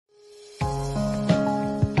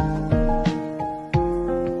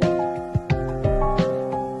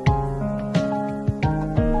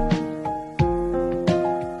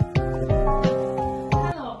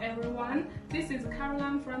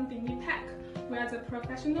are the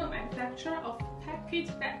professional manufacturer of package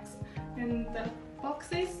bags and the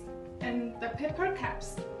boxes and the paper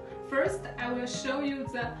caps. First, I will show you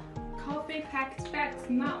the coffee package bags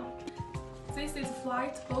now. This is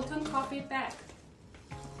Flight Bottom coffee bag.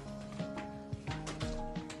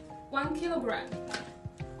 1 kilogram.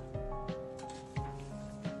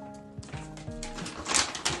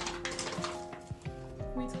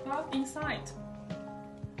 With bulb inside.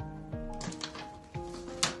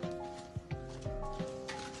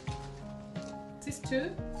 These two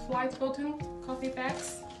Flight Bottom coffee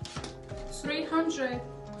bags,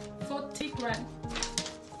 340 grams.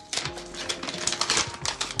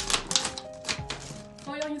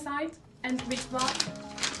 Foil inside and with bulb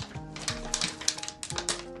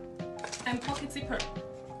and pocket zipper.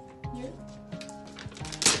 Here.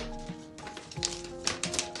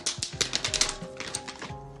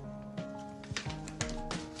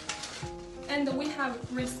 And we have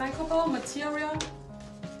recyclable material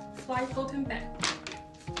Flight Bottom bag.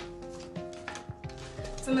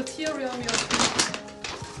 The material will be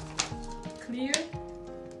clear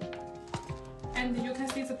and you can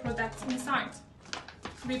see the products inside.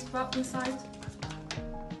 With bulb inside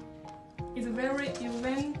is very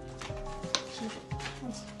even.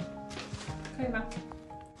 可以吧?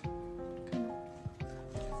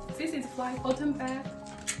 This is Flight Bottom bag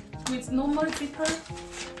with normal zipper.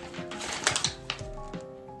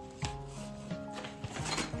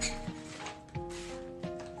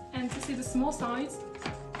 And this is the small size.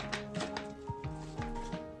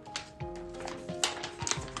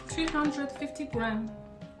 250 grams.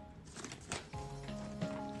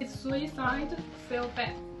 It's 3-side seal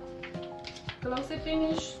bag. Glossy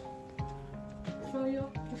finish.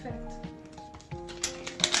 Foil effect.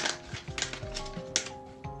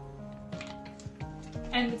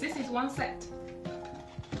 And this is one set.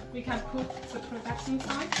 We can put the product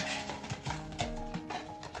inside.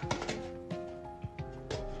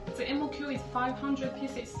 The MOQ is 500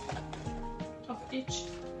 pieces of each.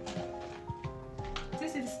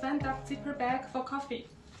 This is stand-up zipper bag for coffee.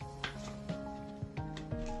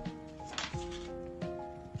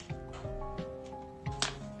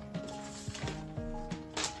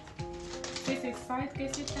 This is side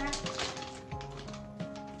gasket bag.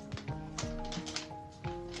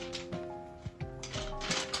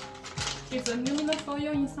 It's aluminum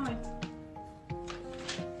foil inside.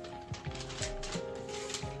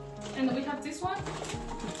 And we have this one.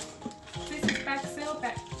 This is bag seal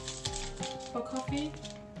bag for coffee.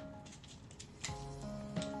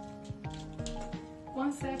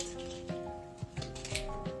 One set.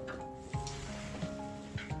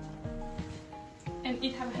 And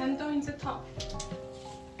it have handle in the top.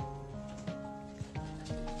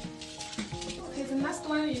 Okay, the next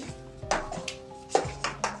one is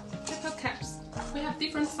paper caps. We have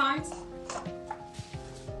different sizes,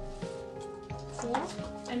 4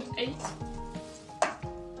 and 8,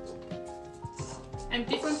 and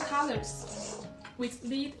different colors with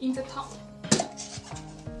lid in the top.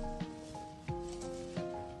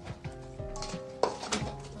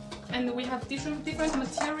 And we have different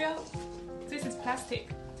material. This is plastic,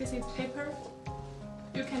 this is paper.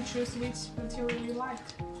 You can choose which material you like.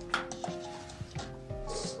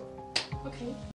 Okay.